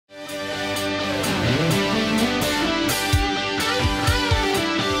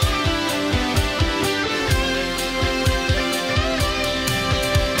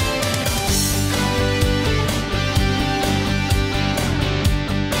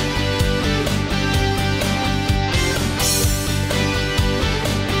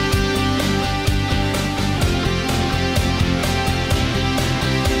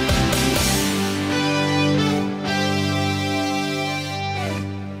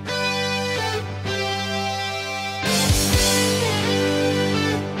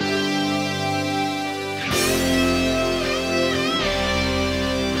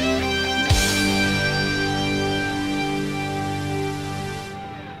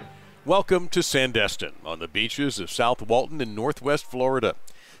Welcome to Sandestin on the beaches of South Walton in Northwest Florida.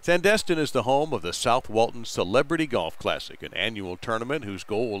 Sandestin is the home of the South Walton Celebrity Golf Classic, an annual tournament whose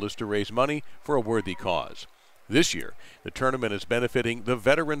goal is to raise money for a worthy cause. This year, the tournament is benefiting the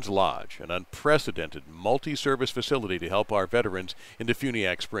Veterans Lodge, an unprecedented multi-service facility to help our veterans in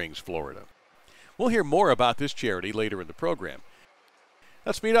Defuniak Springs, Florida. We'll hear more about this charity later in the program.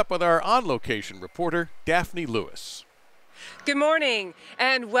 Let's meet up with our on-location reporter, Daphne Lewis. Good morning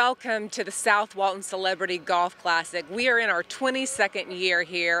and welcome to the South Walton Celebrity Golf Classic. We are in our 22nd year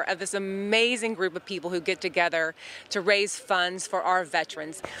here of this amazing group of people who get together to raise funds for our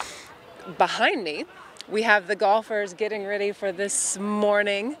veterans. Behind me, we have the golfers getting ready for this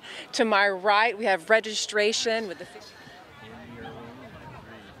morning. To my right, we have registration with the...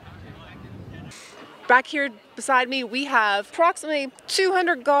 Back here beside me, we have approximately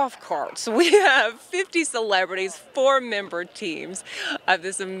 200 golf carts. We have 50 celebrities, 4 member teams of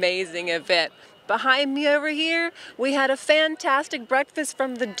this amazing event. Behind me over here, we had a fantastic breakfast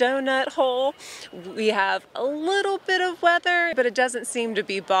from the donut hole. We have a little bit of weather, but it doesn't seem to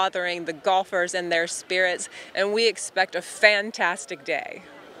be bothering the golfers and their spirits, and we expect a fantastic day.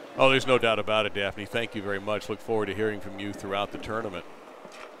 Oh, there's no doubt about it, Daphne. Thank you very much. Look forward to hearing from you throughout the tournament.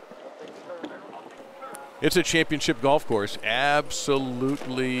 It's a championship golf course,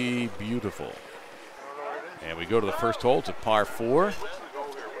 absolutely beautiful. And we go to the first hole. It's a par 4.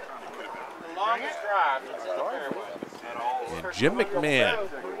 And Jim McMahon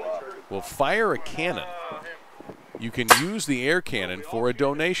will fire a cannon. You can use the air cannon for a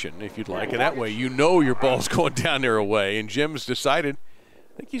donation if you'd like, and that way you know your ball's going down there away. And Jim's decided,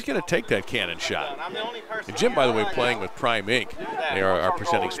 I think he's going to take that cannon shot. And Jim, by the way, playing with Prime Inc. They are our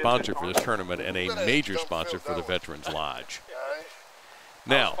presenting sponsor for this tournament and a major sponsor for the Veterans Lodge.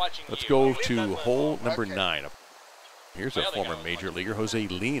 Now, let's go to hole number 9. Here's a former major leaguer, Jose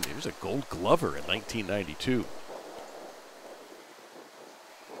Lean. He was a Gold Glover in 1992.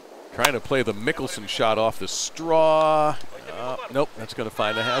 Trying to play the Mickelson shot off the straw. Nope, that's going to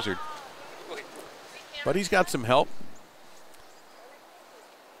find a hazard. But he's got some help.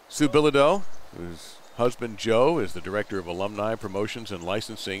 Sue Bilodeau, whose husband Joe is the director of alumni promotions and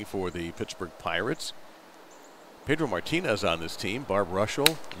licensing for the Pittsburgh Pirates. Pedro Martinez on this team, Barb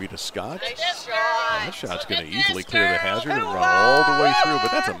Rushell, Rita Scott. That shot's going to easily clear the hazard and run all the way through,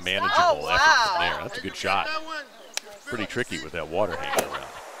 but that's a manageable effort from there. That's a good shot. Pretty tricky with that water hanging around.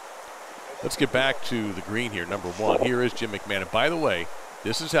 Let's get back to the green here, number 1. Here is Jim McMahon. And by the way,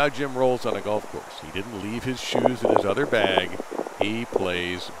 this is how Jim rolls on a golf course. He didn't leave his shoes in his other bag. He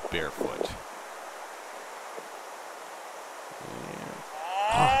plays barefoot.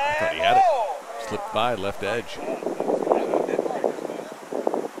 Oh, I thought he had it. Slipped by left edge.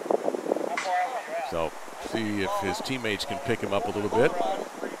 So, see if his teammates can pick him up a little bit. Of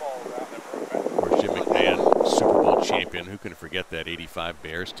course, Jim McMahon, Super Bowl champion. Who can forget that 85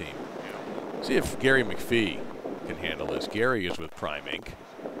 Bears team? See if Gary McPhee can handle this. Gary is with Prime Inc.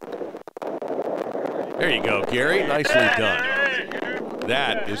 There you go, Gary. Nicely done.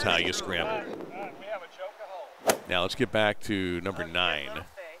 That is how you scramble. Now let's get back to number 9.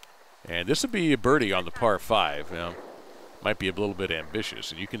 And this would be a birdie on the par 5. Now, might be a little bit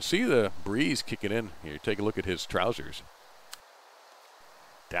ambitious. And you can see the breeze kicking in here. Take a look at his trousers.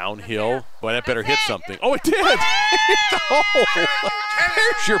 Downhill. Boy, that better hit something. Oh, it did! Oh,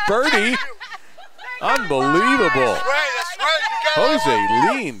 there's your birdie. Unbelievable. Jose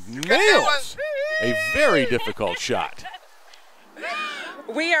Lean nails a very difficult shot.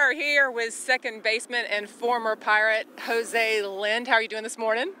 We are here with second baseman and former Pirate, Jose Lind. How are you doing this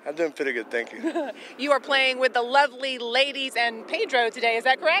morning? I'm doing pretty good, thank you. You are playing with the lovely ladies and Pedro today, is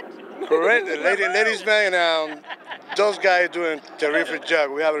that correct? Correct, the ladies man, those guys doing a terrific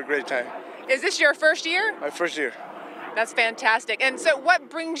job. We have a great time. Is this your first year? My first year. That's fantastic. And so what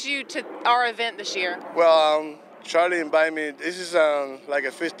brings you to our event this year? Well, Charlie invited me. This is like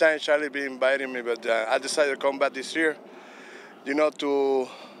a 5th time Charlie been inviting me, but I decided to come back this year, you know, to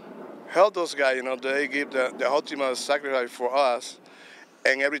help those guys. You know, they give the ultimate sacrifice for us,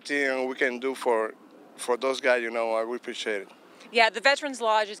 and everything we can do for those guys, you know, we appreciate it. Yeah, the Veterans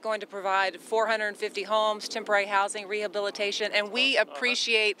Lodge is going to provide 450 homes, temporary housing, rehabilitation, and we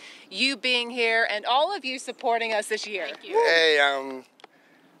appreciate you being here and all of you supporting us this year. Thank you. Hey,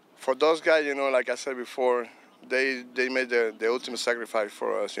 for those guys, you know, like I said before, they made the ultimate sacrifice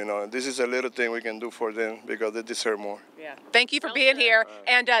for us, you know. And this is a little thing we can do for them because they deserve more. Yeah. Thank you for being here,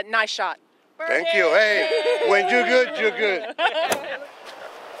 and nice shot. Thank you. Hey, when you're good, you're good.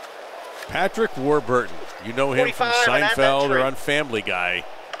 Patrick Warburton. You know him from Seinfeld or on Family Guy.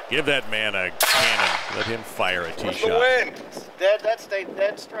 Give that man a cannon. Let him fire a tee What's the shot. wind? That stayed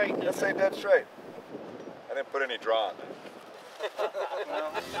dead straight. That stayed dead straight. I didn't put any draw on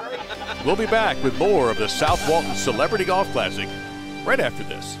that. We'll be back with more of the South Walton Celebrity Golf Classic right after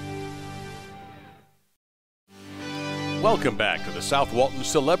this. Welcome back to the South Walton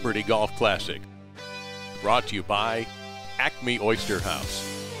Celebrity Golf Classic. Brought to you by Acme Oyster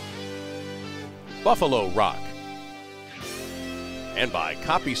House, Buffalo Rock, and by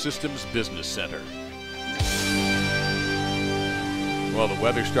Copy Systems Business Center. Well, the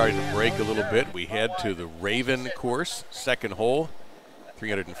weather's starting to break a little bit. We head to the Raven course, second hole,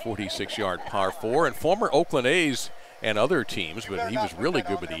 346-yard par 4, and former Oakland A's and other teams, but he was really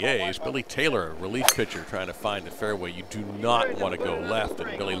good with the A's. Billy Taylor, a relief pitcher, trying to find the fairway. You do not want to go left,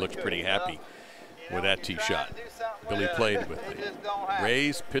 and Billy looks pretty happy with that tee shot. Billy played with the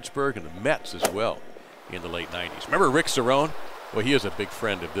Rays, Pittsburgh, and the Mets as well in the late 90s. Remember Rick Cerone? Well, he is a big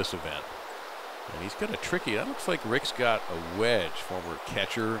friend of this event. And he's got a tricky, that looks like Rick's got a wedge, former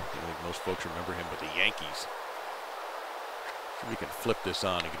catcher. I think most folks remember him with the Yankees. See if we can flip this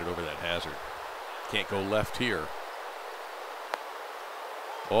on and get it over that hazard. Can't go left here.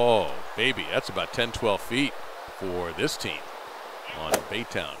 Oh, baby, that's about 10, 12 feet for this team on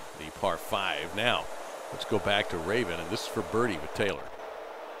Baytowne, the par 5. Now, let's go back to Raven, and this is for birdie with Taylor.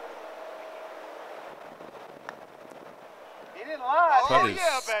 Putt is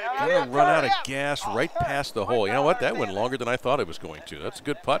going to run out of gas right past the hole. You know what? That went longer than I thought it was going to. That's a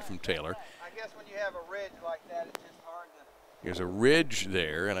good putt from Taylor. I guess when you have a ridge like that, it's just hard to... There's a ridge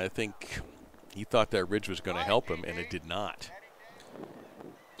there, and I think he thought that ridge was going to help him, and it did not.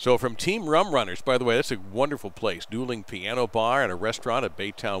 So from Team Rum Runners, by the way, that's a wonderful place. Dueling Piano Bar and a restaurant at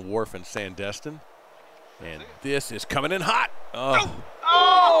Baytowne Wharf in Sandestin. And this is coming in hot. Oh.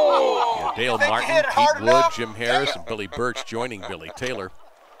 Yeah, Dale Martin, Pete Wood, Jim Harris, and Billy Birch joining Billy Taylor.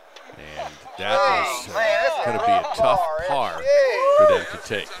 And that is going to be a tough par for them to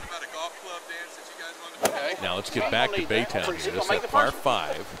take. Now let's get back to Baytowne here. This is par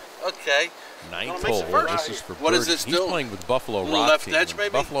 5. Okay. Ninth hole. This is for What Birch. is this He's doing? playing with Buffalo Little Rock left team. edge,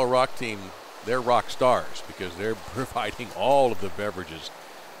 maybe? Buffalo Rock team, they're rock stars because they're providing all of the beverages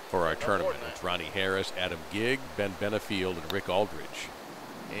for our tournament. It's Ronnie Harris, Adam Gigg, Ben Benefield, and Rick Aldridge.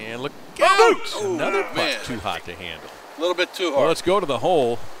 And look out! Another putt too hot to handle. A little bit too hard. Well, let's go to the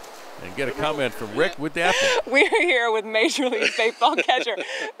hole and get a comment from Rick with Daphne. We're here with Major League Baseball catcher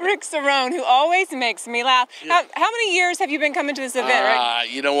Rick Cerone, who always makes me laugh. How many years have you been coming to this event,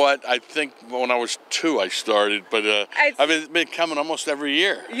 Rick? You know what? I think when I was 2 I started, but I've been coming almost every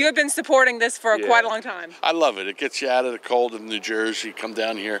year. You have been supporting this for quite a long time. I love it. It gets you out of the cold in New Jersey, come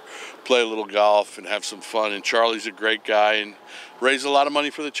down here, play a little golf, and have some fun. And Charlie's a great guy and raise a lot of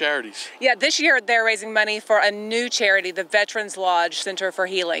money for the charities. Yeah, this year they're raising money for a new charity, the Veterans Lodge Center for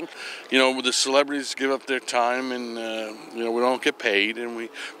Healing. You know, the celebrities give up their time, and you know, we don't get paid, and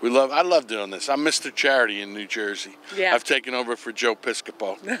I love doing this. I'm Mr. Charity in New Jersey. Yeah. I've taken over for Joe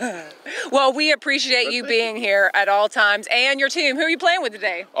Piscopo. Well, we appreciate you being here at all times, and your team. Who are you playing with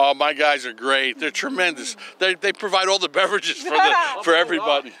today? Oh, my guys are great. They're tremendous. They provide all the beverages for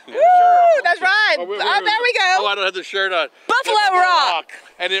everybody. Woo, that's right. There we go. Oh, I don't have the shirt on. Buffalo Rock.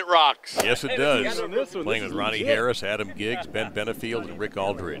 And it rocks. Yes, it does. Playing with Ronnie Harris, Adam Giggs, Ben Benefield, and Rick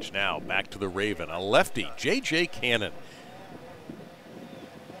Aldridge. Now back to the Raven. A lefty, J.J. Cannon.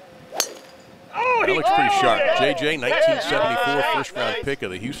 That looks pretty sharp. J.J., 1974 first-round pick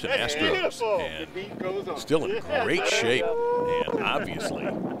of the Houston Astros. And still in great shape. And obviously,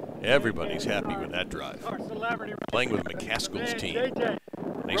 everybody's happy with that drive. Playing with McCaskill's team.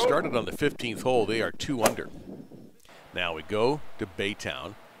 They started on the 15th hole. They are 2 under. Now we go to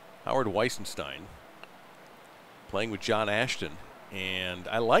Baytowne. Howard Weisenstein playing with John Ashton. And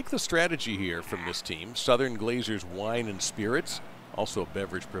I like the strategy here from this team. Southern Glazers Wine and Spirits, also a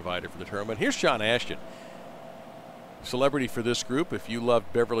beverage provider for the tournament. Here's John Ashton, celebrity for this group. If you love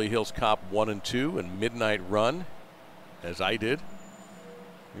Beverly Hills Cop 1 and 2 and Midnight Run, as I did,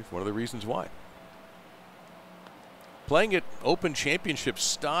 here's one of the reasons why. Playing it Open Championship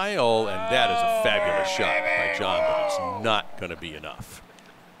style, and that is a fabulous shot by John, but it's not going to be enough.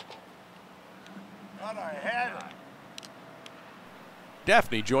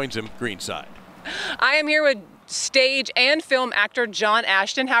 Daphne joins him greenside. I am here with stage and film actor John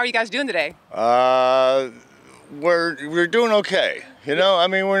Ashton. How are you guys doing today? We're doing okay. You know, I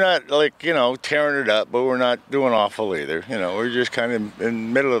mean, we're not like, you know, tearing it up, but we're not doing awful either. You know, we're just kind of in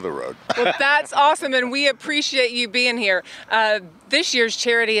the middle of the road. Well, that's awesome, and we appreciate you being here. this year's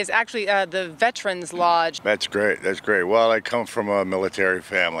charity is actually the Veterans Lodge. That's great. That's great. Well, I come from a military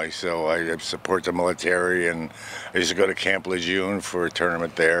family, so I support the military, and I used to go to Camp Lejeune for a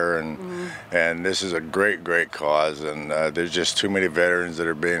tournament there, and this is a great, great cause, and there's just too many veterans that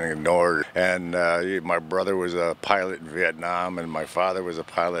are being ignored. And my brother was a pilot in Vietnam, and my father was a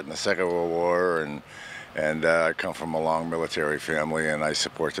pilot in the Second World War, and I come from a long military family, and I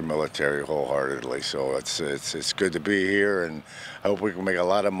support the military wholeheartedly. So it's good to be here, and I hope we can make a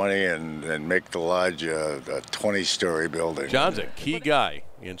lot of money and make the lodge a 20-story building. John's a key guy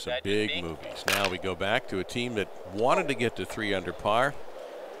in some big movies. Now we go back to a team that wanted to get to 3 under par.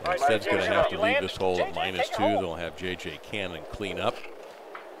 Instead, going to have to leave this hole at -2. They'll have J.J. Cannon clean up.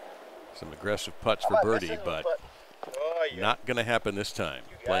 Some aggressive putts for birdie, but not going to happen this time.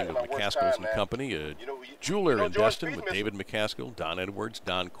 Playing with McCaskill and Company, a jeweler in Destin with David McCaskill, Don Edwards,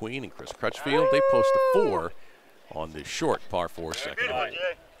 Don Queen, and Chris Crutchfield. They post a 4 on the short par 4 second hole.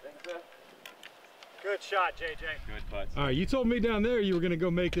 Good shot, JJ. Good putt. All right, you told me down there you were going to go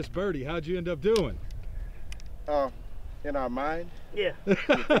make this birdie. How'd you end up doing? In our mind, yeah, we're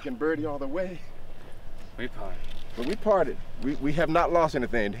thinking birdie all the way. We parted. But we parted. We have not lost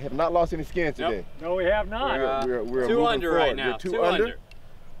anything. Have not lost any skins today. No, we have not. We're 2 under forward. right now. We're 2 under.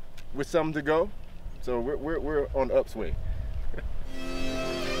 With something to go, so we're on the upswing.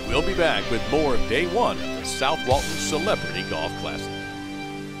 We'll be back with more of Day 1 of the South Walton Celebrity Golf Classic.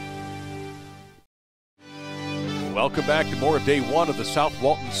 Welcome back to more of Day 1 of the South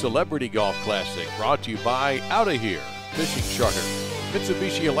Walton Celebrity Golf Classic, brought to you by Outta Here Fishing Charter,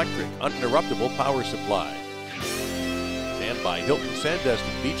 Mitsubishi Electric, uninterruptible power supply, and by Hilton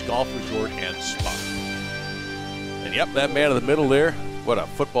Sandestin Beach Golf Resort and Spa. And yep, that man in the middle there, what a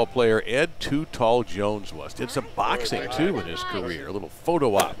football player Ed Too Tall Jones was. Did some boxing too in his career, a little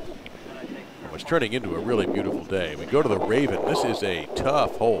photo op. It was turning into a really beautiful day. We go to the Raven. This is a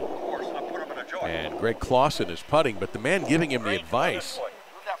tough hole. And Greg Clausen is putting, but the man giving him the advice,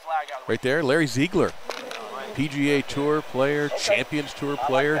 right there, Larry Ziegler, PGA Tour player, Champions Tour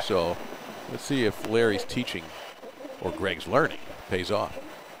player. So let's see if Larry's teaching or Greg's learning pays off.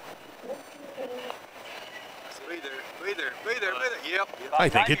 Yep. I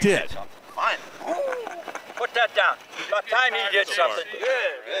think it did. Fine. Put that down. About time he did something.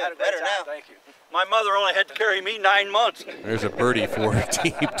 Good. Better now. Thank you. My mother only had to carry me 9 months. There's a birdie for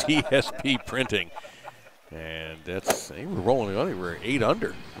Team TSP Printing. And that's, they were rolling on. They were 8 under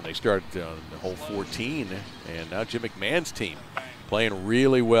when they started on hole 14. And now Jim McMahon's team playing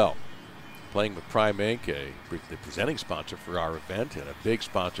really well. Playing with Prime Inc., the presenting sponsor for our event and a big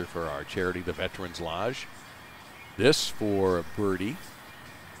sponsor for our charity, the Veterans Lodge. This for a birdie.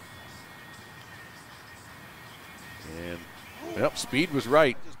 And, well, speed was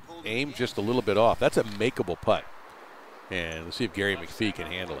right. Aim just a little bit off. That's a makeable putt. And let's see if Gary McPhee can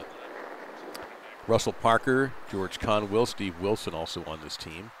handle it. Russell Parker, George Conwell, Steve Wilson also on this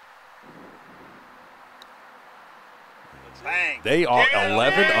team. They are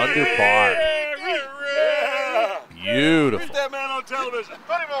 11 under par. Beautiful. Put that man on television.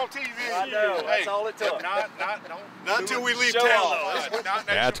 Put him on TV. I know. That's all it took. Not until we leave town, though.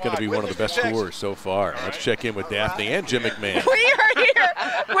 That's going to be one of the best scores so far. Let's check in with Daphne and Jim McMahon. We are here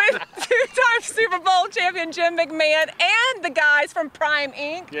with 2-time Super Bowl champion Jim McMahon and the guys from Prime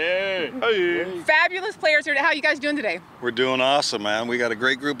Inc. Yeah. Hey. Fabulous players here. How are you guys doing today? We're doing awesome, man. We got a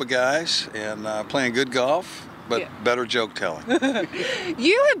great group of guys and playing good golf, but better joke telling.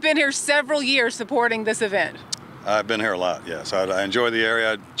 You have been here several years supporting this event. I've been here a lot, yes. I enjoy the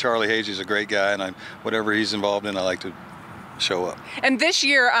area. Charlie Hazy's a great guy, and whatever he's involved in, I like to show up. And this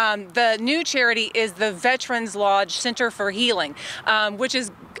year, the new charity is the Veterans Lodge Center for Healing, which is,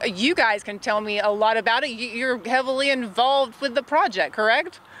 you guys can tell me a lot about it. You're heavily involved with the project,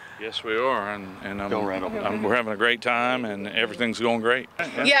 correct? Yes, we are, and we're having a great time, and everything's going great.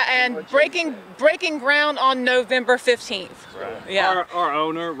 Yeah, and breaking ground on November 15th. Right. Yeah. Our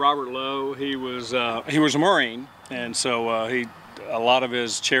owner, Robert Lowe, he was a Marine, and so a lot of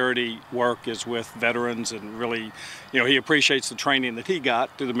his charity work is with veterans, and really, he appreciates the training that he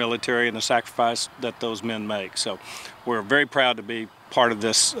got through the military and the sacrifice that those men make. So we're very proud to be part of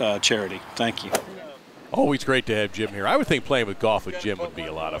this charity. Thank you. Always great to have Jim here. I would think playing with golf with Jim would be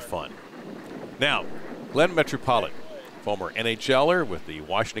a lot of fun. Now, Glenn Metropolitan, former NHLer with the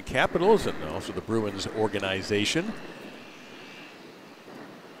Washington Capitals and also the Bruins organization.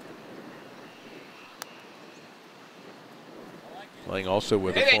 Playing also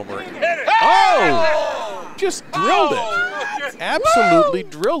with a former... Oh! Just drilled it. Absolutely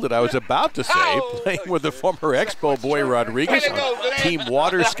drilled it. I was about to say, playing with the former Expo boy Rodriguez on Team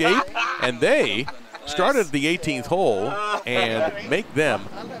Waterscape, and they started at the 18th hole and make them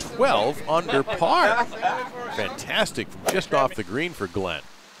 12 under par. Fantastic from just off the green for Glenn.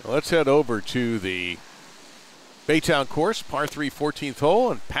 Well, let's head over to the Baytowne course, par 3, 14th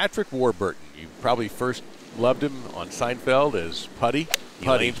hole, and Patrick Warburton. You probably first loved him on Seinfeld as Putty,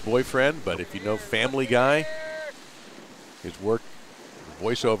 Elaine's boyfriend, but if you know Family Guy, his work,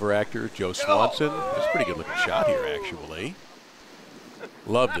 voiceover actor Joe Swanson. That's a pretty good looking shot here, actually.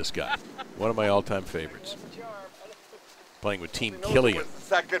 Love this guy. One of my all-time favorites. Playing with Team Killian. It was the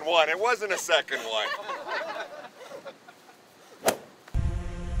second one. It wasn't a second one.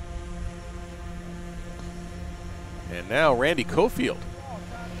 And now Randy Cofield.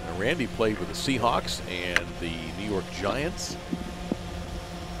 Now Randy played with the Seahawks and the New York Giants.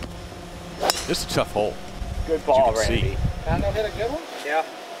 This is a tough hole. Good ball, Randy. See. Kind of hit a good one? Yeah.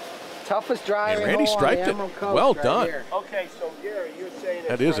 Toughest driving and Randy hole striped on the it. Emerald Coast Well right done. Here. Okay, so Gary, you're saying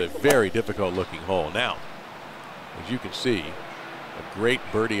that is a very difficult looking hole. Now, as you can see, a great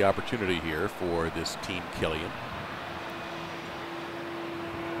birdie opportunity here for this Team Killian.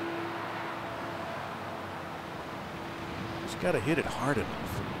 Just got to hit it hard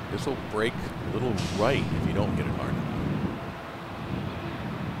enough. This will break a little right if you don't hit it hard enough.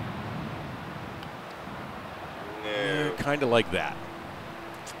 Kind of like that.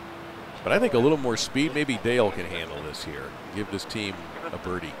 But I think a little more speed, maybe Dale can handle this here. Give this team a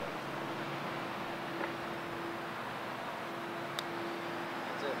birdie.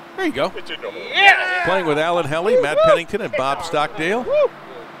 There you go. Yeah! Playing with Alan Helly, Matt Pennington, and Bob Stockdale.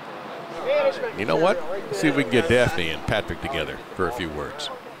 You know what? Let's see if we can get Daphne and Patrick together for a few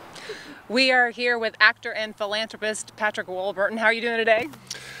words. We are here with actor and philanthropist Patrick Warburton. How are you doing today?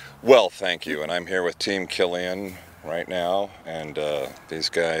 Well, thank you. And I'm here with Team Killian right now, and these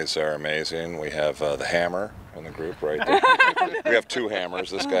guys are amazing. We have the hammer in the group right there. We have 2 hammers.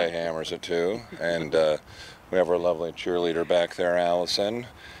 This guy hammers it too. And we have our lovely cheerleader back there, Allison,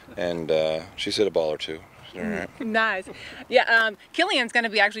 and she's hit a ball or 2. All right. Nice. Yeah, Killian's going to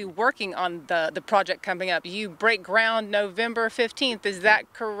be actually working on the project coming up. You break ground November 15th. Is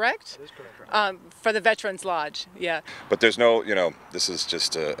that correct? That is correct. For the Veterans Lodge, yeah. But there's no, this is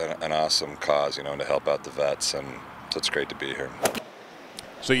just an awesome cause, to help out the vets, and so it's great to be here.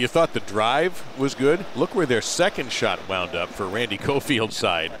 So you thought the drive was good? Look where their second shot wound up for Randy Cofield's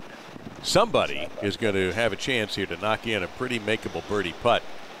side. Somebody is going to have a chance here to knock in a pretty makeable birdie putt.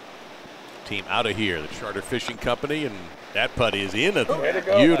 Team out of here, the Charter Fishing Company, and that putt is in.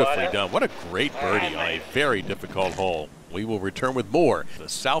 Beautifully done. What a great birdie on a very difficult hole. We will return with more. The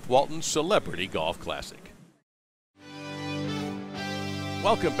South Walton Celebrity Golf Classic.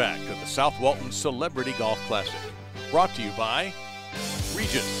 Welcome back to the South Walton Celebrity Golf Classic. Brought to you by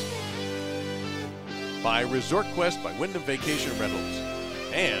Regis, by Resort Quest by Wyndham Vacation Rentals,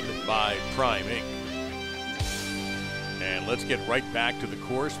 and by Prime Inc. And let's get right back to the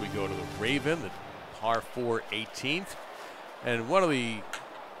course. We go to the Raven, the par 4 18th, and one of the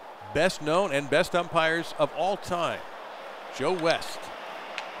best known and best umpires of all time, Joe West.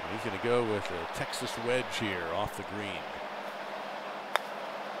 And he's going to go with a Texas wedge here off the green.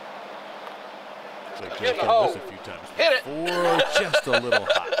 Looks like Joe's done this a few times before, just a little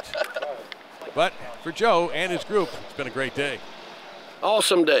hot. But for Joe and his group, it's been a great day.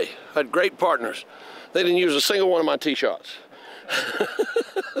 Awesome day. Had great partners. They didn't use a single one of my tee shots.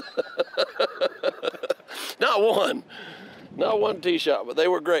 Not one. Not one tee shot, but they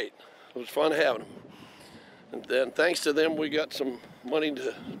were great. It was fun having them. And then thanks to them, we got some money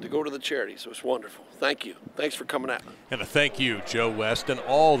to go to the charities. It was wonderful. Thank you. Thanks for coming out. And a thank you, Joe West, and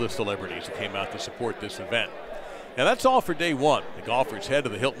all the celebrities who came out to support this event. Now that's all for day one. The golfers head to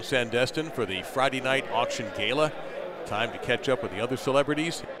the Hilton Sandestin for the Friday night auction gala. Time to catch up with the other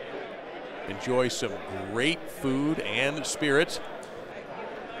celebrities. Enjoy some great food and spirits.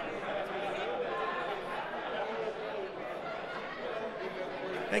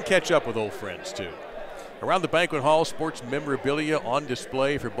 And catch up with old friends too. Around the banquet hall, sports memorabilia on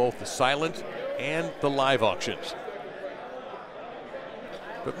display for both the silent and the live auctions.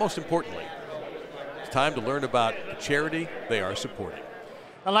 But most importantly, it's time to learn about the charity they are supporting.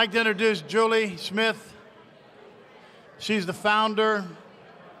 I'd like to introduce Julie Smith. She's the founder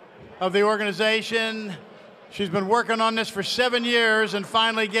of the organization. She's been working on this for 7 years and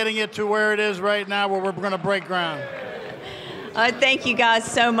finally getting it to where it is right now, where we're going to break ground. Thank you guys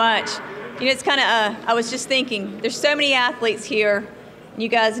so much. It's kind of, I was just thinking, there's so many athletes here. You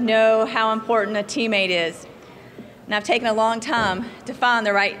guys know how important a teammate is. And I've taken a long time to find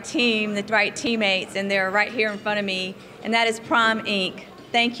the right team, the right teammates, and they're right here in front of me, and that is Prime Inc.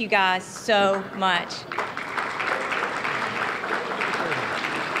 Thank you guys so much.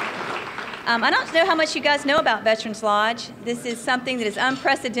 I don't know how much you guys know about Veterans Lodge. This is something that is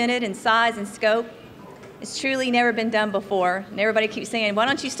unprecedented in size and scope. It's truly never been done before. And everybody keeps saying, why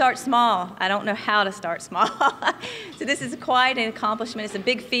don't you start small? I don't know how to start small. So this is quite an accomplishment. It's a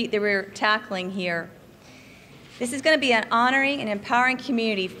big feat that we're tackling here. This is going to be an honoring and empowering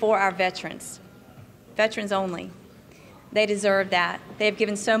community for our veterans. Veterans only. They deserve that. They have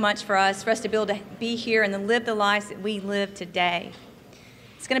given so much for us to be able to be here and to live the lives that we live today.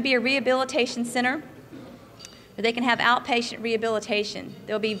 It's going to be a rehabilitation center where they can have outpatient rehabilitation.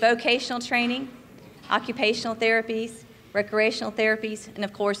 There will be vocational training, occupational therapies, recreational therapies, and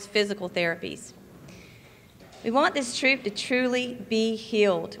of course, physical therapies. We want this troop to truly be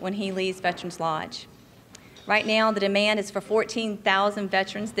healed when he leaves Veterans Lodge. Right now, the demand is for 14,000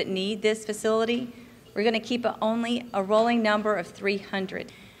 veterans that need this facility. We're going to keep only a rolling number of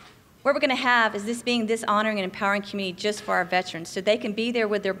 300. What we're going to have is this being this honoring and empowering community just for our veterans, so they can be there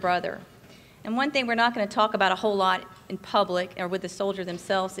with their brother. And one thing we're not going to talk about a whole lot in public or with the soldier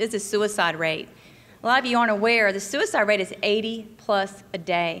themselves is the suicide rate. A lot of you aren't aware, the suicide rate is 80+ a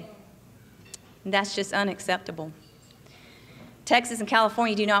day. And that's just unacceptable. Texas and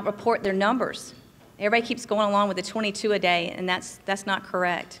California do not report their numbers. Everybody keeps going along with the 22 a day, and that's not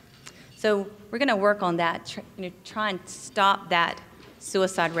correct. So we're going to work on that, try and stop that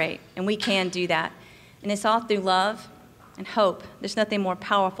suicide rate, and we can do that. And it's all through love and hope. There's nothing more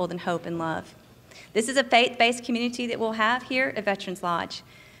powerful than hope and love. This is a faith-based community that we'll have here at Veterans Lodge.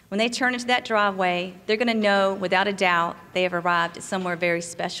 When they turn into that driveway, they're going to know without a doubt they have arrived at somewhere very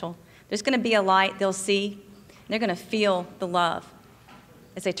special. There's going to be a light they'll see, and they're going to feel the love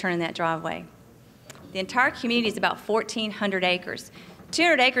as they turn in that driveway. The entire community is about 1,400 acres.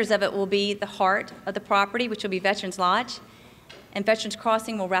 200 acres of it will be the heart of the property, which will be Veterans Lodge, and Veterans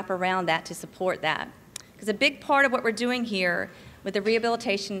Crossing will wrap around that to support that. Because a big part of what we're doing here with the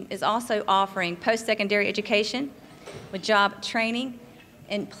rehabilitation is also offering post-secondary education with job training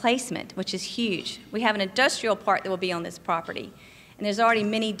and placement, which is huge. We have an industrial part that will be on this property. And there's already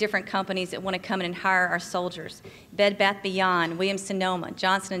many different companies that want to come in and hire our soldiers. Bed Bath Beyond, Williams-Sonoma,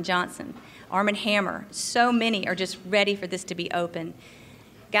 Johnson & Johnson, Arm & Hammer. So many are just ready for this to be open.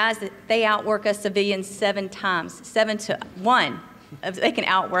 Guys, they outwork us civilians 7 times, 7 to 1. They can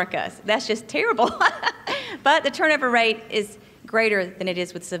outwork us. That's just terrible. But the turnover rate is greater than it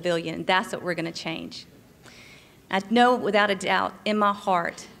is with civilian, and that's what we're going to change. I know without a doubt in my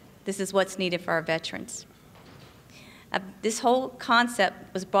heart this is what's needed for our veterans. This whole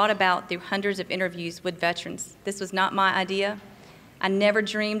concept was brought about through hundreds of interviews with veterans. This was not my idea. I never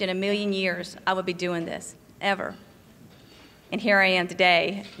dreamed in a million years I would be doing this, ever. And here I am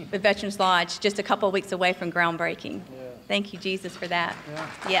today with Veterans Lodge, just a couple of weeks away from groundbreaking. Yeah. Thank you, Jesus, for that. Yeah.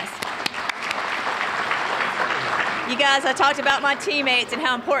 Yes. You guys, I talked about my teammates and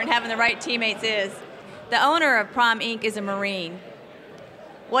how important having the right teammates is. The owner of Prime Inc. is a Marine.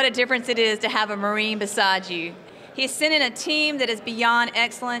 What a difference it is to have a Marine beside you. He's sent in a team that is beyond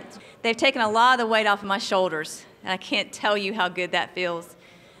excellent. They've taken a lot of the weight off of my shoulders, and I can't tell you how good that feels.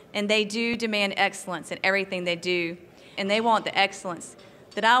 And they do demand excellence in everything they do, and they want the excellence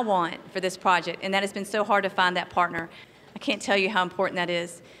that I want for this project, and that has been so hard to find that partner. I can't tell you how important that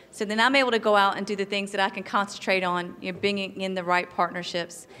is. So then I'm able to go out and do the things that I can concentrate on, bringing in the right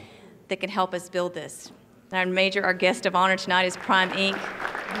partnerships that can help us build this. Our guest of honor tonight is Prime Inc.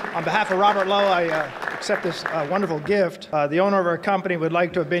 On behalf of Robert Lowe, I accept this wonderful gift. The owner of our company would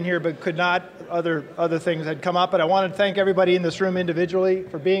like to have been here but could not. Other things had come up, but I want to thank everybody in this room individually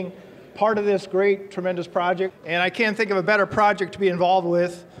for being part of this great, tremendous project. And I can't think of a better project to be involved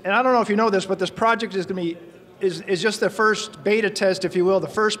with. And I don't know if you know this, but this project is going to be is just the first beta test, if you will, the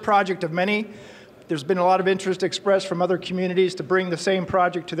first project of many. There's been a lot of interest expressed from other communities to bring the same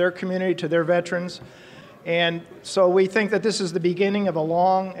project to their community, to their veterans. And so we think that this is the beginning of a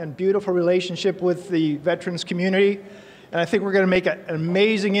long and beautiful relationship with the veterans community. And I think we're going to make an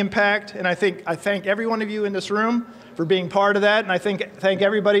amazing impact. And I thank every one of you in this room for being part of that. And I thank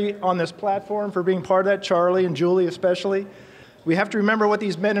everybody on this platform for being part of that, Charlie and Julie especially. We have to remember what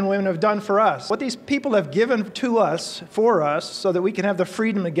these men and women have done for us, what these people have given to us, for us, so that we can have the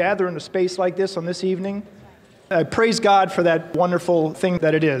freedom to gather in a space like this on this evening. I praise God for that wonderful thing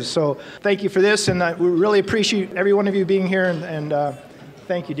that it is. So thank you for this, and we really appreciate every one of you being here, and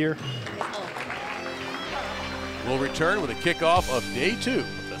thank you, dear. We'll return with a kickoff of Day 2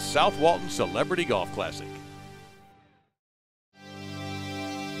 of the South Walton Celebrity Golf Classic.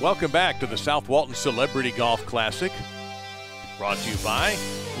 Welcome back to the South Walton Celebrity Golf Classic, brought to you by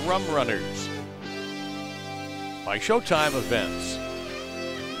Rum Runners, by Showtime Events,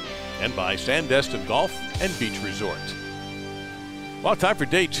 and by Sandestin Golf and Beach Resort. Well, time for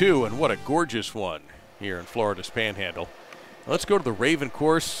day 2, and what a gorgeous one here in Florida's Panhandle. Let's go to the Raven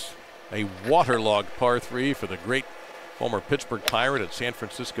course, a waterlogged par 3 for the great former Pittsburgh Pirate and San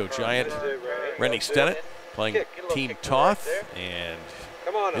Francisco Giant, Rennie Stennett, playing Team Toth, and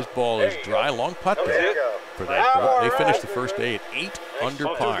his ball is dry. Long putt there for that group. They finished the first day at 8 under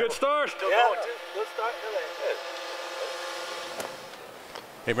par. Good start.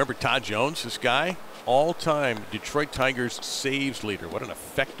 Hey, remember Todd Jones, this guy? All-time Detroit Tigers saves leader. What an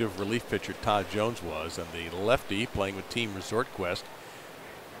effective relief pitcher Todd Jones was, and the lefty playing with Team Resort Quest.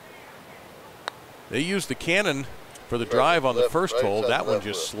 They used the cannon for the drive on the first hole. That one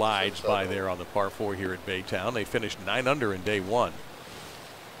just slides by there on the par 4 here at Baytown. They finished 9 under in day 1.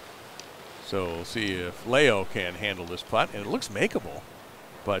 So we'll see if Leo can handle this putt, and it looks makeable.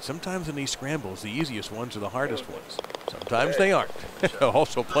 But sometimes in these scrambles, the easiest ones are the hardest ones. Sometimes they aren't.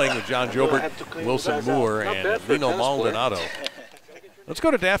 Also playing with John Jobert, Wilson Moore, and Lino Maldonado. Let's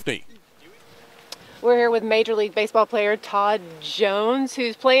go to Daphne. We're here with Major League Baseball player Todd Jones,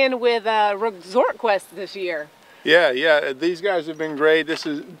 who's playing with Resort Quest this year. Yeah. These guys have been great. This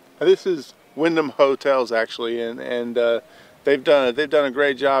is Wyndham Hotels actually, and they've done a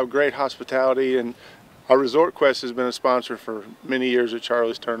great job, great hospitality, and our Resort Quest has been a sponsor for many years at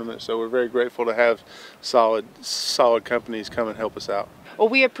Charlie's tournament, so we're very grateful to have solid companies come and help us out. Well,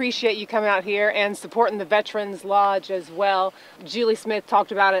 we appreciate you coming out here and supporting the Veterans Lodge as well. Julie Smith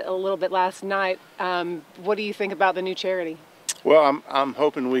talked about it a little bit last night. What do you think about the new charity? Well, I'm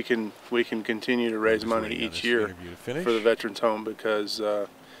hoping we can continue to raise money each year for the Veterans Home because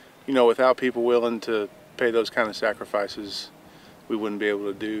you know, without people willing to pay those kind of sacrifices, we wouldn't be able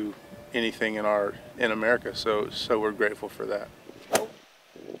to do anything in America. So we're grateful for that.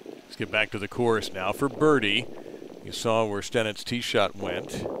 Let's get back to the course now for birdie. You saw where Stennett's tee shot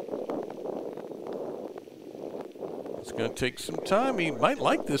went. It's going to take some time. He might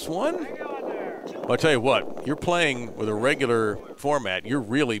like this one. Well, I tell you what, you're playing with a regular format. You're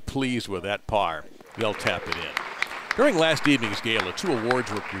really pleased with that par. They'll tap it in. During last evening's gala, 2 awards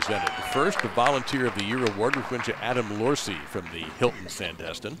were presented. The first, the Volunteer of the Year award, which went to Adam Lorsey from the Hilton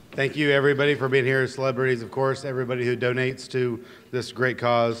Sandestin. Thank you, everybody, for being here. Celebrities, of course, everybody who donates to this great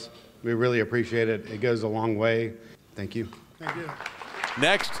cause. We really appreciate it. It goes a long way. Thank you. Thank you.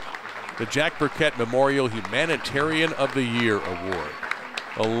 Next, the Jack Burkett Memorial Humanitarian of the Year award.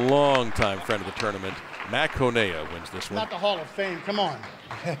 A longtime friend of the tournament, Mac Honea wins this one. Not the Hall of Fame. Come on.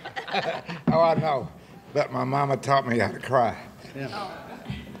 Oh, I know. But my mama taught me how to cry.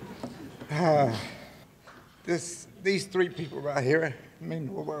 Yeah. These 3 people right here mean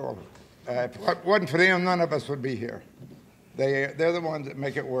the world. If it wasn't for them, none of us would be here. They're the ones that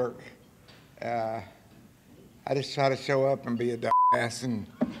make it work. I just try to show up and be a dumbass, and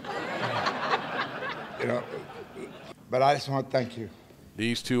you know. But I just want to thank you.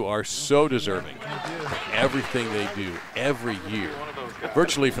 These 2 are so deserving of everything they do every year,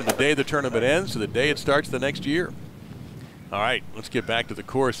 virtually from the day the tournament ends to the day it starts the next year. All right, let's get back to the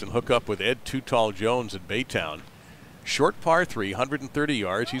course and hook up with Ed Too Tall Jones at Baytown. Short par 3, 130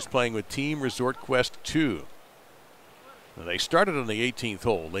 yards. He's playing with Team Resort Quest 2. Now, they started on the 18th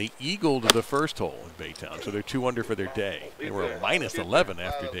hole. They eagled the first hole in Baytown, so they're 2 under for their day. They were minus 11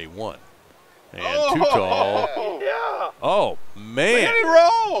 after day 1. And Too Tall. Oh, man. Let it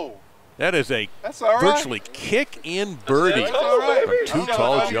roll. That is a all right. virtually kick-in birdie from Too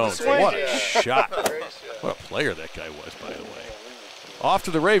Tall Jones. What a shot. What a player that guy was, by the way. Off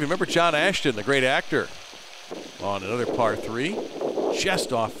to the Raven. Remember John Ashton, the great actor, on another par 3,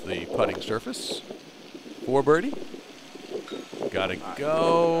 just off the putting surface. 4 birdie. Gotta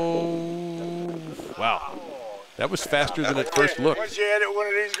go. Wow. That was faster than it first looked. Once you edit one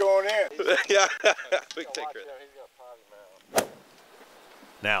of these going in. Yeah, we can take it.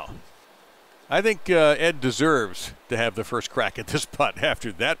 Now, I think Ed deserves to have the first crack at this putt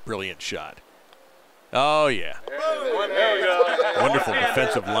after that brilliant shot. Oh, yeah. Wonderful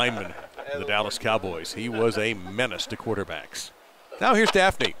defensive lineman for the Dallas Cowboys. He was a menace to quarterbacks. Now here's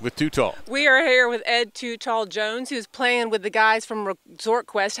Daphne with Too Tall. We are here with Ed Too Tall Jones, who's playing with the guys from Resort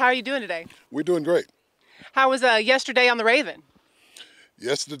Quest. How are you doing today? We're doing great. How was yesterday on the Raven?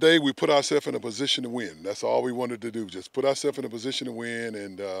 Yesterday, we put ourselves in a position to win. That's all we wanted to do, just put ourselves in a position to win,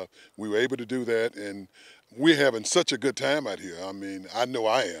 and we were able to do that. And we're having such a good time out here. I mean, I know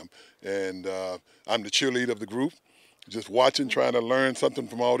I am, and I'm the cheerleader of the group, just watching, trying to learn something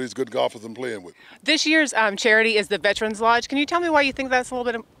from all these good golfers I'm playing with. This year's charity is the Veterans Lodge. Can you tell me why you think that's a little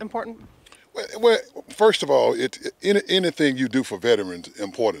bit important? Well, first of all, anything you do for veterans is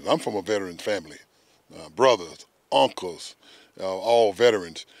important. I'm from a veterans family, brothers, uncles, all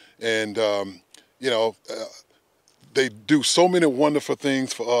veterans, and you know, they do so many wonderful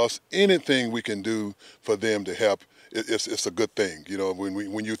things for us. Anything we can do for them to help, it's a good thing. You know,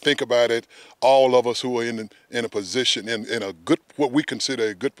 when you think about it, all of us who are in a position, in a good, what we consider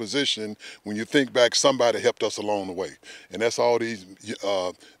a good position, when you think back, somebody helped us along the way. And that's all these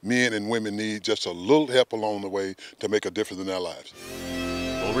men and women need, just a little help along the way to make a difference in their lives.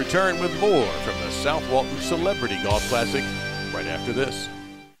 We'll return with more from the South Walton Celebrity Golf Classic right after this.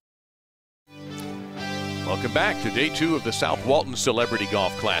 Welcome back to day 2 of the South Walton Celebrity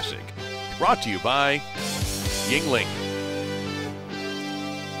Golf Classic. Brought to you by Yingling,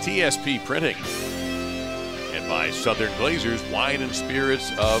 TSP Printing, and by Southern Glazers Wine and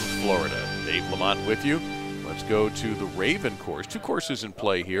Spirits of Florida. Dave Lamont with you. Let's go to the Raven course. 2 courses in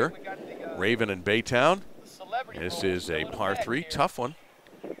play here. Raven and Baytowne. This is a par 3, tough one.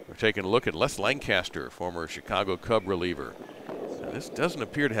 We're taking a look at Les Lancaster, former Chicago Cub reliever. Now, this doesn't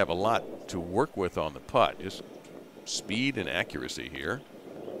appear to have a lot to work with on the putt. Just speed and accuracy here.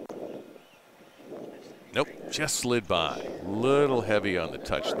 Nope, just slid by. Little heavy on the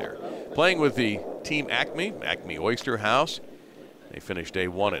touch there. Playing with the team Acme Oyster House. They finished day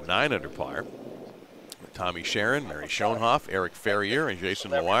 1 at 9 under par. With Tommy Sharon, Mary Schoenhoff, Eric Ferrier, and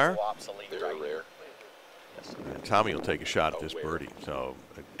Jason Moire. And Tommy will take a shot at this birdie. So,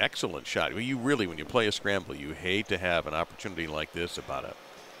 an excellent shot. Well, you really, when you play a scramble, you hate to have an opportunity like this, about a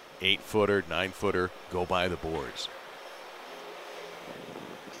 8-footer, 9-footer, go by the boards.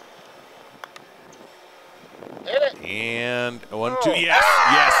 And 1, 2, yes,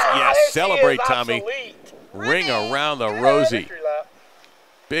 yes. Celebrate, Tommy. Ring around the rosy.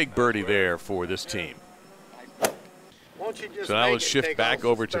 Big birdie there for this team. So now let's shift back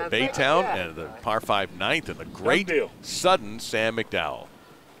over to Baytowne and the par 5 9th and the great sudden Sam McDowell.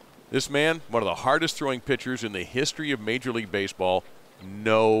 This man, one of the hardest throwing pitchers in the history of Major League Baseball,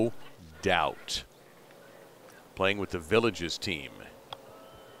 no doubt. Playing with the Villages team.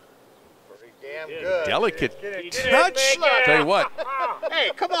 Delicate touch. Tell you what.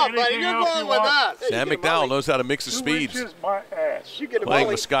 Hey, come on, buddy. You're going with us. Sam McDowell knows how to mix the speeds. Playing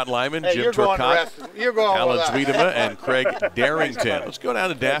with Scott Lyman, Jim Turcotte, Alan Zwiedema, and Craig Darrington. Let's go down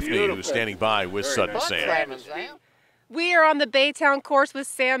to Daphne, who's standing by with Sudden Sam. We are on the Baytowne course with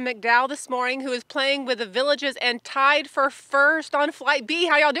Sam McDowell this morning, who is playing with the Villages and tied for first on Flight B.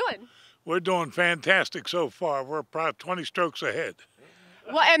 How y'all doing? We're doing fantastic so far. We're probably 20 strokes ahead.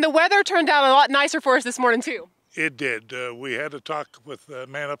 Well, and the weather turned out a lot nicer for us this morning, too. It did. We had a talk with the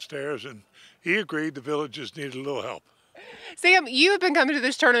man upstairs, and he agreed the Villages needed a little help. Sam, you have been coming to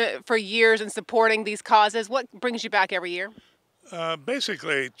this tournament for years and supporting these causes. What brings you back every year?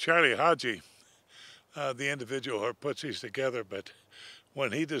 Basically, Charlie Haji, the individual who puts these together, but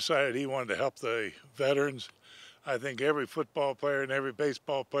when he decided he wanted to help the veterans, I think every football player and every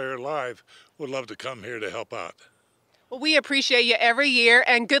baseball player alive would love to come here to help out. Well, we appreciate you every year,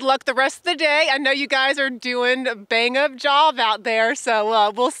 and good luck the rest of the day. I know you guys are doing a bang-up job out there, so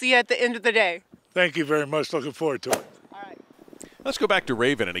we'll see you at the end of the day. Thank you very much. Looking forward to it. All right. Let's go back to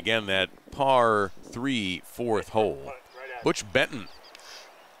Raven, and again, that par 3 4th hole. Butch Benton,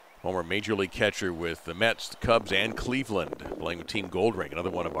 former Major League catcher with the Mets, the Cubs, and Cleveland, playing with Team Goldring, another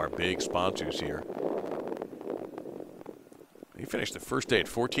one of our big sponsors here. He finished the first day at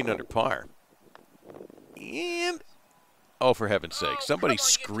 14 under par. And oh, for heaven's sake, somebody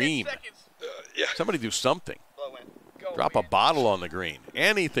scream. Somebody do something. Drop a bottle on the green.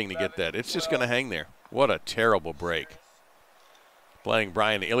 Anything to get that. It's just going to hang there. What a terrible break. Playing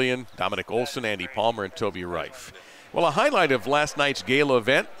Brian Ilian, Dominic Olson, Andy Palmer, and Toby Reif. Well, a highlight of last night's gala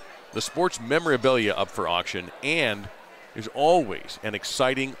event, the sports memorabilia up for auction, and there's always an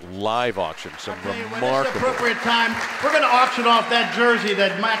exciting live auction. Some remarkable. When it's the appropriate time, we're going to auction off that jersey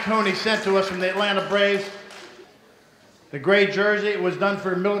that Matt Coney sent to us from the Atlanta Braves. The gray jersey, it was done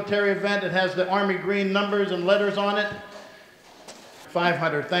for a military event. It has the Army green numbers and letters on it.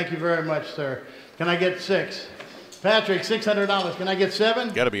 500, thank you very much, sir. Can I get 6? Patrick, $600, can I get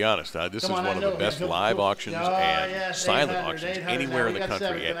 7? Got to be honest, this is one of the best live auctions and silent auctions anywhere in the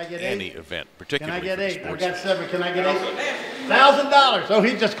country at any event, particularly for the sports. I got 7, can I get 8? $1,000, oh,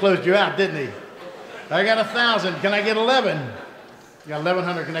 he just closed you out, didn't he? I got 1,000, can I get 11? You got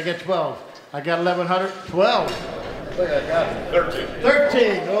 1,100, can I get 12? I got 1,100, 12. Look, I got 13.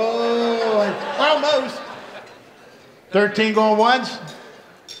 13. Oh, almost. 13 going once.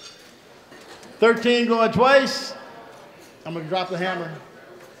 13 going twice. I'm going to drop the hammer.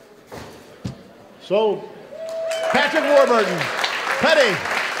 Sold. Patrick Warburton. Petty.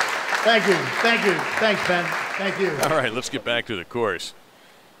 Thank you. Thank you. Thanks, Ben. Thank you. All right, let's get back to the course.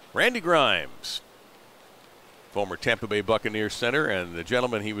 Randy Grimes, former Tampa Bay Buccaneers center, and the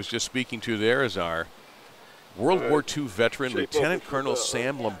gentleman he was just speaking to there is our World War II veteran Lieutenant Colonel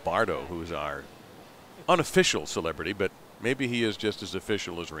Sam Lombardo, who's our unofficial celebrity, but maybe he is just as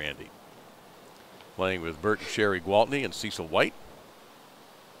official as Randy. Playing with Bert and Sherry Gwaltney and Cecil White.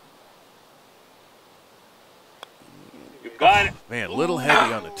 You got it. Man, a little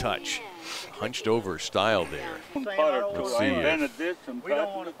heavy on the touch. Hunched over style there. Let's see if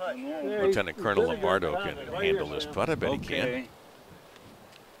Lieutenant Colonel Lombardo can handle this putt. I bet he can.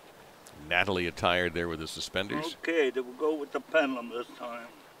 Natalie attired there with the suspenders. Okay, then we'll go with the pendulum this time.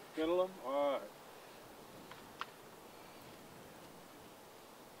 Pendulum? All right.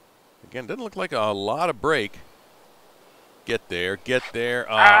 Again, doesn't look like a lot of break. Get there, get there.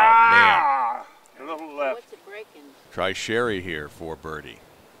 Oh, man. A little left. Try Sherry here for birdie.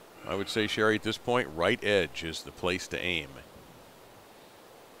 I would say, Sherry, at this point, right edge is the place to aim.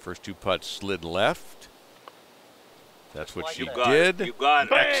 First two putts slid left. That's what she did. You got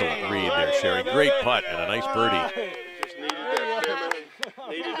it. Excellent read there, Sherry. Great putt and a nice birdie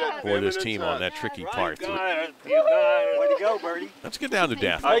for this team on that tricky par 3. Way to go, Birdie. Let's get down to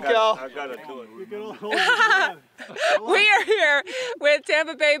Daphne. I got to do it. We are here with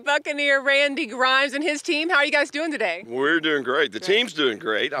Tampa Bay Buccaneer Randy Grimes and his team. How are you guys doing today? We're doing great. The team's doing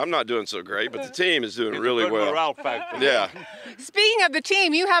great. I'm not doing so great, but the team is doing really well. Morale factor. Yeah. Speaking of the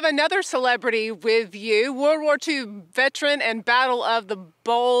team, you have another celebrity with you, World War II veteran and Battle of the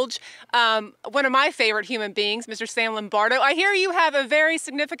Bulge, one of my favorite human beings, Mr. Sam Lombardo. I hear you have a very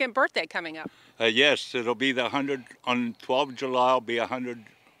significant birthday coming up. Yes, it'll be the 100 on 12th July. I'll be 100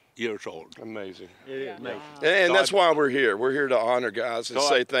 years old. Amazing. Yeah. And that's why we're here. We're here to honor guys and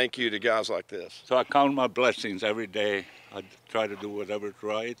say thank you to guys like this. So I count my blessings every day. I try to do whatever's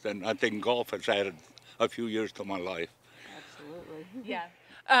right, and I think golf has added a few years to my life. Absolutely. Yeah.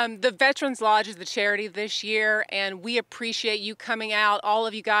 The Veterans Lodge is the charity this year, and we appreciate you coming out, all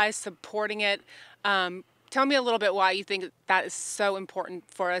of you guys supporting it. Tell me a little bit why you think that is so important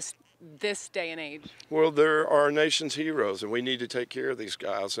for us this day and age. Well, they're our nation's heroes, and we need to take care of these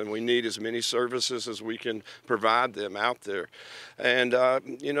guys, and we need as many services as we can provide them out there. And,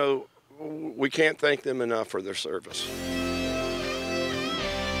 you know, we can't thank them enough for their service.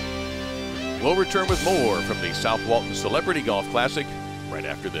 We'll return with more from the South Walton Celebrity Golf Classic right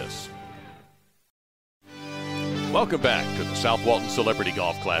after this. Welcome back to the South Walton Celebrity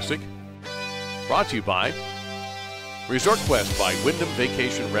Golf Classic. Brought to you by Resort Quest by Wyndham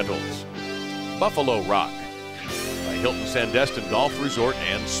Vacation Rentals, Buffalo Rock by Hilton Sandestin Golf Resort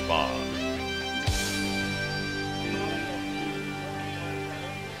and Spa.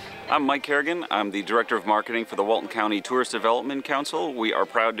 I'm Mike Kerrigan. I'm the Director of Marketing for the Walton County Tourist Development Council. We are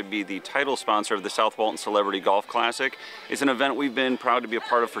proud to be the title sponsor of the South Walton Celebrity Golf Classic. It's an event we've been proud to be a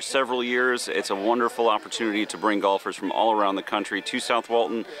part of for several years. It's a wonderful opportunity to bring golfers from all around the country to South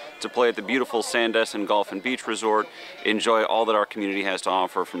Walton to play at the beautiful Sandestin Golf and Beach Resort, enjoy all that our community has to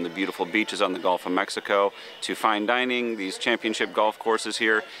offer, from the beautiful beaches on the Gulf of Mexico to fine dining, these championship golf courses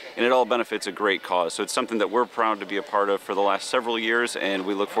here, and it all benefits a great cause. So it's something that we're proud to be a part of for the last several years, and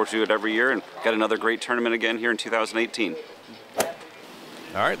we look forward to it every year, and got another great tournament again here in 2018. All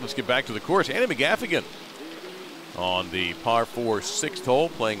right, let's get back to the course. Andy McGaffigan on the par 4 6th hole,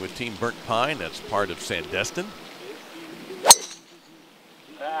 playing with Team Burnt Pine. That's part of Sandestin.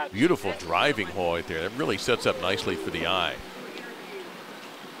 Beautiful driving hole right there. That really sets up nicely for the eye.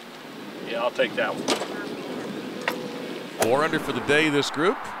 Yeah, I'll take that one. 4 under for the day, this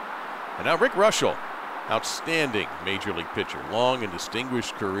group. And now Rick Russell, outstanding Major League pitcher. Long and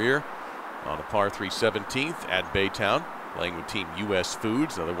distinguished career on a par 3 17th at Baytowne, playing with Team U.S.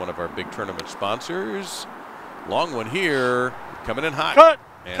 Foods, another one of our big tournament sponsors. Long one here, coming in hot. Cut!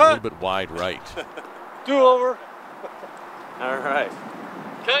 And Cut. a little bit wide right. Do over. All right.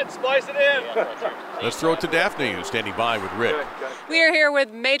 Cut, splice it in. Let's throw it to Daphne, who's standing by with Rick. We are here with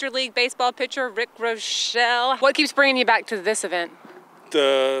Major League Baseball pitcher Rick Rochelle. What keeps bringing you back to this event?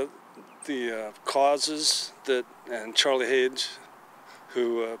 The causes that, and Charlie Hage,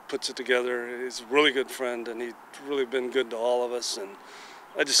 who puts it together, is a really good friend, and he's really been good to all of us. And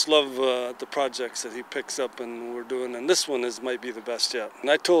I just love the projects that he picks up and we're doing, and this one might be the best yet. And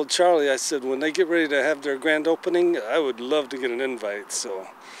I told Charlie, I said, when they get ready to have their grand opening, I would love to get an invite, so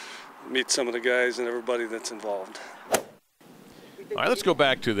meet some of the guys and everybody that's involved. All right, let's go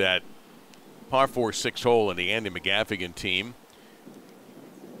back to that par 4 6 hole in the Andy McGaffigan team,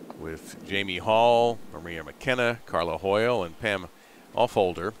 with Jamie Hall, Maria McKenna, Carla Hoyle, and Pam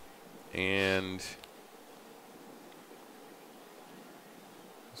Offholder. And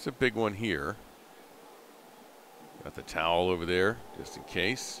it's a big one here. Got the towel over there, just in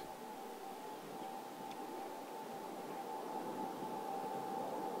case.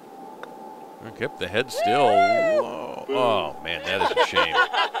 Kept the head still. Whoa. Oh, man, that is a shame.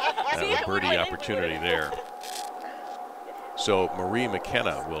 That was a birdie opportunity there. So Marie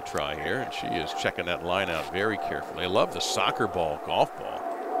McKenna will try here, and she is checking that line out very carefully. I love the soccer ball, golf ball.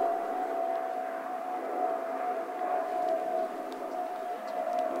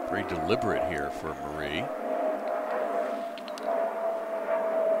 Very deliberate here for Marie.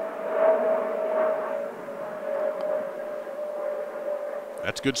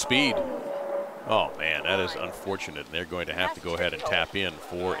 That's good speed. Oh, man, that is unfortunate. And they're going to have to go ahead and tap in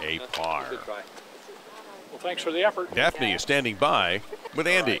for a par. Well, thanks for the effort. Daphne is standing by with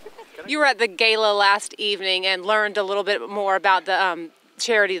Andy. You were at the gala last evening and learned a little bit more about the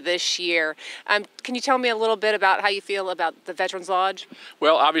charity this year. Can you tell me a little bit about how you feel about the Veterans Lodge?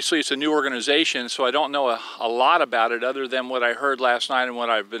 Well, obviously it's a new organization, so I don't know a lot about it other than what I heard last night and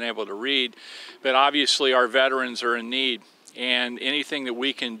what I've been able to read. But obviously our veterans are in need. And anything that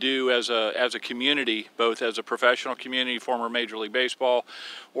we can do as a community, both as a professional community, former Major League Baseball,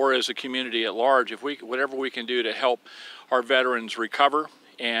 or as a community at large, whatever we can do to help our veterans recover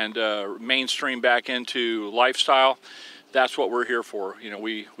and mainstream back into lifestyle, that's what we're here for. You know,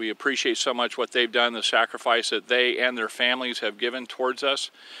 we appreciate so much what they've done, the sacrifice that they and their families have given towards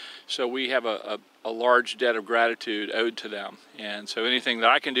us. So we have a large debt of gratitude owed to them. And so anything that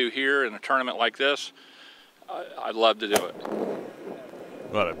I can do here in a tournament like this, I'd love to do it.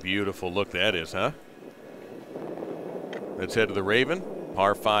 What a beautiful look that is, huh? Let's head to the Raven.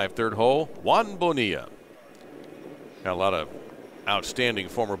 Par 5, third hole. Juan Bonilla. Got a lot of outstanding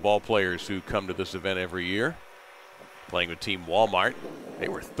former ball players who come to this event every year. Playing with Team Walmart. They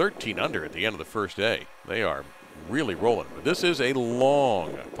were 13 under at the end of the first day. They are really rolling. But this is a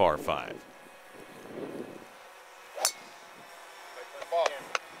long par 5.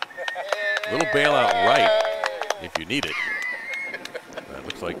 Little bailout right if you need it. That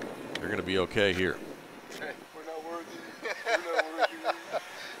looks like they're going to be okay here. We're not worthy.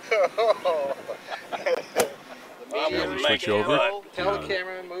 Now we switch over. Tell the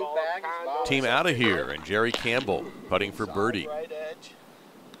camera, move back. Team out of here, and Jerry Campbell putting for birdie.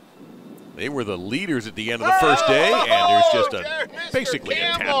 They were the leaders at the end of the first day, and there's just basically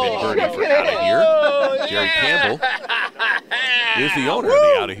a tap-in birdie for out of here. Jerry Campbell is the owner of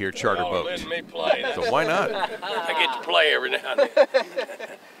the Out of Here charter boat. So why not? I get to play every now and then.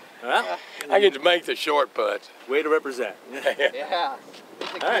 Huh? I get to make the short putts. Way to represent. Yeah.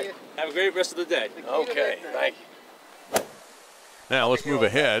 All right. Have a great rest of the day. Okay, thank you. Now let's move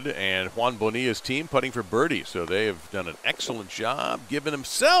ahead, and Juan Bonilla's team putting for birdie. So they have done an excellent job, giving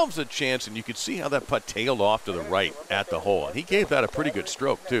themselves a chance, and you could see how that putt tailed off to the right at the hole. And he gave that a pretty good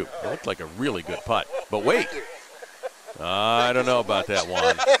stroke, too. It looked like a really good putt. But wait. I don't know about that,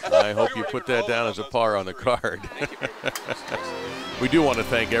 Juan. I hope you put that down as a par on the card. We do want to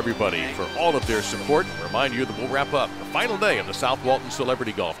thank everybody for all of their support and remind you that we'll wrap up the final day of the South Walton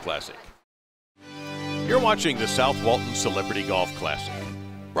Celebrity Golf Classic. You're watching the South Walton Celebrity Golf Classic,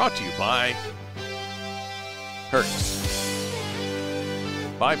 brought to you by Hertz,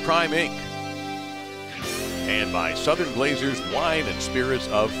 by Prime Inc., and by Southern Glazers Wine and Spirits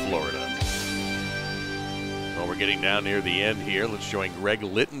of Florida. Well, we're getting down near the end here. Let's join Greg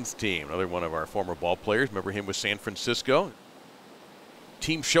Litton's team, another one of our former ball players. Remember him with San Francisco.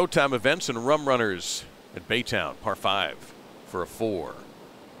 Team Showtime Events and Rum Runners at Baytown, par 5 for a 4.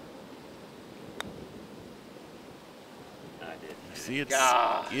 See it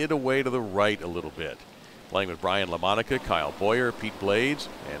skid away to the right a little bit. Playing with Brian LaMonica, Kyle Boyer, Pete Blades,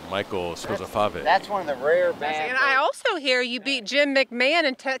 and Michael Scozafave. That's one of the rare bad. And I also hear you beat Jim McMahon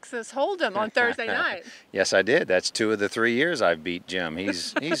in Texas Hold'em on Thursday night. Yes, I did. That's 2 of the 3 years I've beat Jim.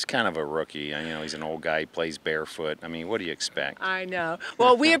 He's kind of a rookie. You know, he's an old guy. He plays barefoot. I mean, what do you expect? I know.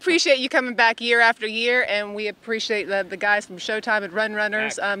 Well, we appreciate you coming back year after year, and we appreciate the guys from Showtime and Run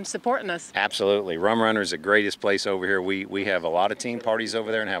Runners supporting us. Absolutely. Rum Runner's the greatest place over here. We have a lot of team parties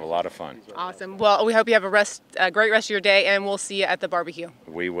over there and have a lot of fun. Awesome. Well, we hope you have a great rest of your day, and we'll see you at the barbecue.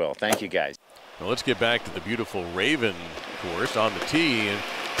 We will. Thank you, guys. Well, let's get back to the beautiful Raven course on the tee, and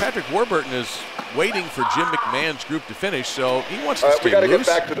Patrick Warburton is waiting for Jim McMahon's group to finish, so he wants to stay we got to loose.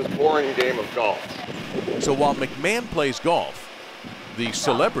 get back to this boring game of golf. So while McMahon plays golf, the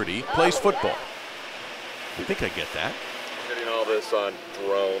celebrity plays football. I think I get that. Getting all this on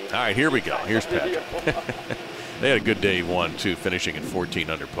Cerone. All right, here we go. Here's Patrick. They had a good day 1, 2, finishing at 14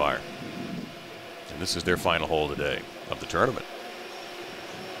 under par. And this is their final hole today of the tournament.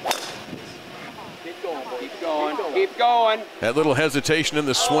 Keep going, keep going, keep going. That little hesitation in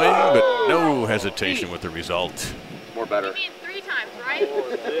the swing, but no hesitation with the result. More better. You mean 3 times, right?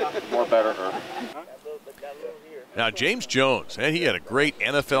 More better, huh? Now, James Jones, he had a great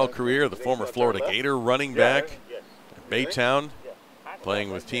NFL career, the former Florida Gator running back. Baytowne,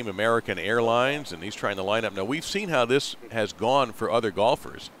 playing with Team American Airlines, and he's trying to line up. Now, we've seen how this has gone for other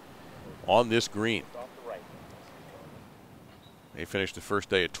golfers on this green. They finished the first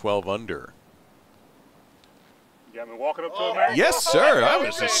day at 12 under. You got me walking up to him, man? Yes, sir. I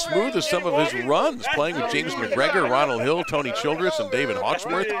was as smooth as some of his runs, playing with James McGregor, Ronald Hill, Tony Childress, and David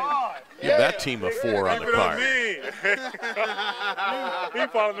Hawksworth. Give that team a 4 on the card. He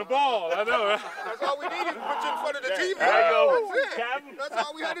followed the ball, I know. That's all we needed, put you in front of the TV. There you go. That's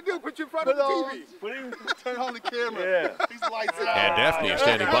all we had to do, put you in front of the TV. Turn on the camera. Yeah. These lights in. And Daphne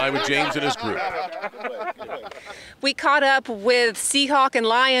standing by with James and his group. We caught up with Seahawk and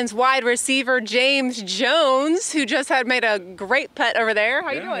Lions wide receiver James Jones, who just had made a great putt over there. How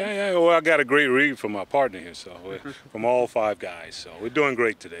you doing? Yeah. Well, I got a great read from my partner here, so from all 5 guys. So we're doing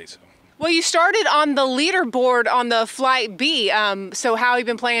great today. So. Well, you started on the leaderboard on the Flight B. So how have you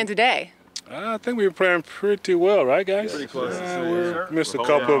been playing today? I think we were playing pretty well, right, guys? Pretty close. We missed a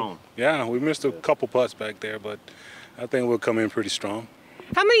couple. Yeah, we missed a couple putts back there, but I think we'll come in pretty strong.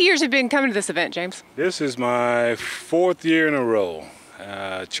 How many years have you been coming to this event, James? This is my 4th year in a row.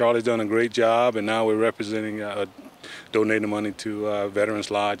 Charlie's done a great job, and now we're representing, donating money to Veterans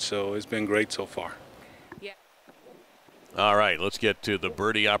Lodge, so it's been great so far. Yeah. All right, let's get to the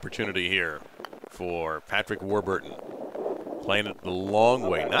birdie opportunity here for Patrick Warburton. Playing it the long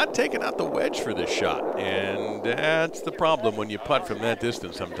way, not taking out the wedge for this shot. And that's the problem when you putt from that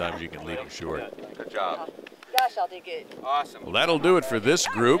distance. Sometimes you can leave it short. Good job. Gosh, y'all did good. Awesome. Well, that'll do it for this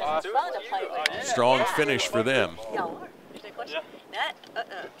group. It's fun to play with. Strong finish for them. Y'all are. There's no question. That,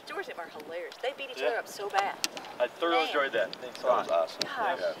 George are hilarious. They beat each other up so bad. I thoroughly enjoyed that. That was awesome.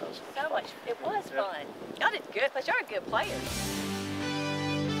 Gosh, so much. It was fun. Y'all did good, but y'all are good players.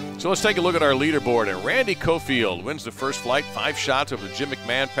 So let's take a look at our leaderboard. And Randy Cofield wins the first flight, 5 shots over the Jim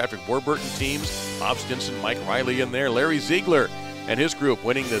McMahon, Patrick Warburton teams. Bob Stinson, Mike Riley in there. Larry Ziegler and his group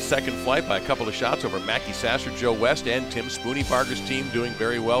winning the second flight by a couple of shots over Mackie Sasser, Joe West, and Tim Spoony Barker's team doing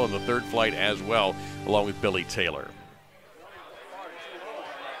very well in the third flight as well, along with Billy Taylor.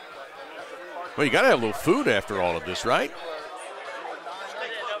 Well, you got to have a little food after all of this, right?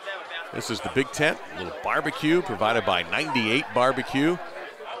 This is the big tent, a little barbecue provided by 98 Barbecue.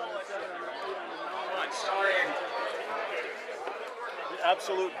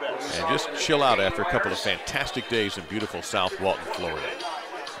 Absolute best. And just chill out after a couple of fantastic days in beautiful South Walton, Florida.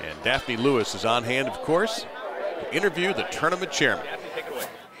 And Daphne Lewis is on hand, of course, to interview the tournament chairman.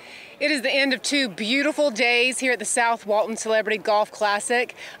 It is the end of 2 beautiful days here at the South Walton Celebrity Golf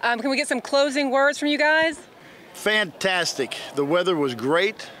Classic. Can we get some closing words from you guys? Fantastic. The weather was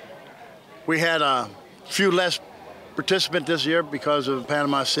great. We had a few less participants this year because of the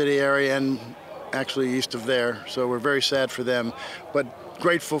Panama City area and actually east of there, so we're very sad for them, but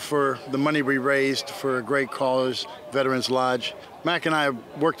grateful for the money we raised for a great cause, Veterans Lodge. Mac and I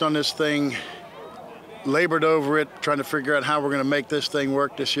worked on this thing, labored over it, trying to figure out how we're going to make this thing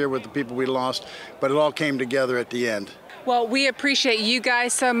work this year with the people we lost, but it all came together at the end. Well, we appreciate you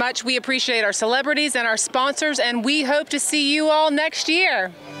guys so much. We appreciate our celebrities and our sponsors, and we hope to see you all next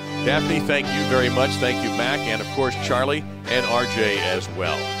year. Daphne, thank you very much. Thank you, Mac, and of course, Charlie and RJ as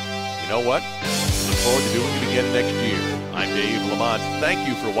well. You know what? Look forward to doing it again next year. I'm Dave Lamont. Thank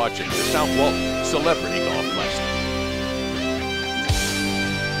you for watching the South Walton Celebrity Golf